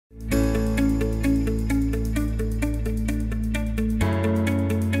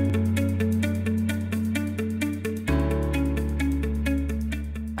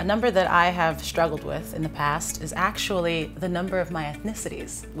number that I have struggled with in the past is actually the number of my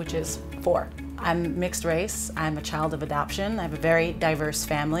ethnicities, which is 4. I'm mixed race, I'm a child of adoption, I have a very diverse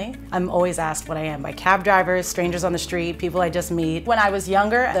family. I'm always asked what I am by cab drivers, strangers on the street, people I just meet. When I was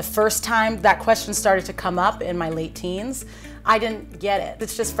younger, the first time that question started to come up in my late teens, I didn't get it.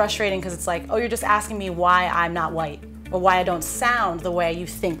 It's just frustrating because it's like, oh, you're just asking me why I'm not white, or why I don't sound the way you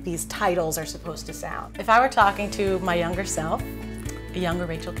think these titles are supposed to sound. If I were talking to my younger self, a younger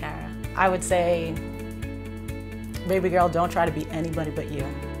Rachel Cara, I would say, baby girl, don't try to be anybody but you.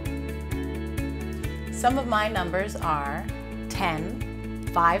 Some of my numbers are 10,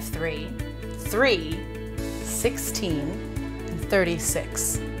 5, 3, 3, 16, and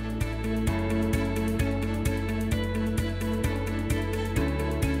 36.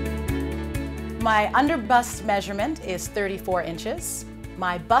 My under bust measurement is 34 inches.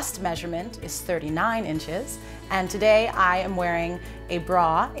 My bust measurement is 39 inches. And today I am wearing a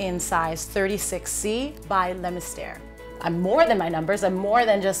bra in size 36C by Le Mystère. I'm more than my numbers. I'm more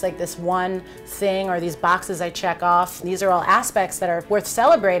than just like this one thing or these boxes I check off. These are all aspects that are worth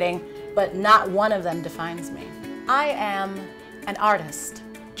celebrating, but not one of them defines me. I am an artist,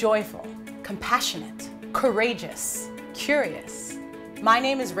 joyful, compassionate, courageous, curious. My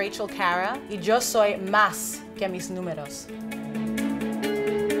name is Rachel Cara y yo soy más que mis números.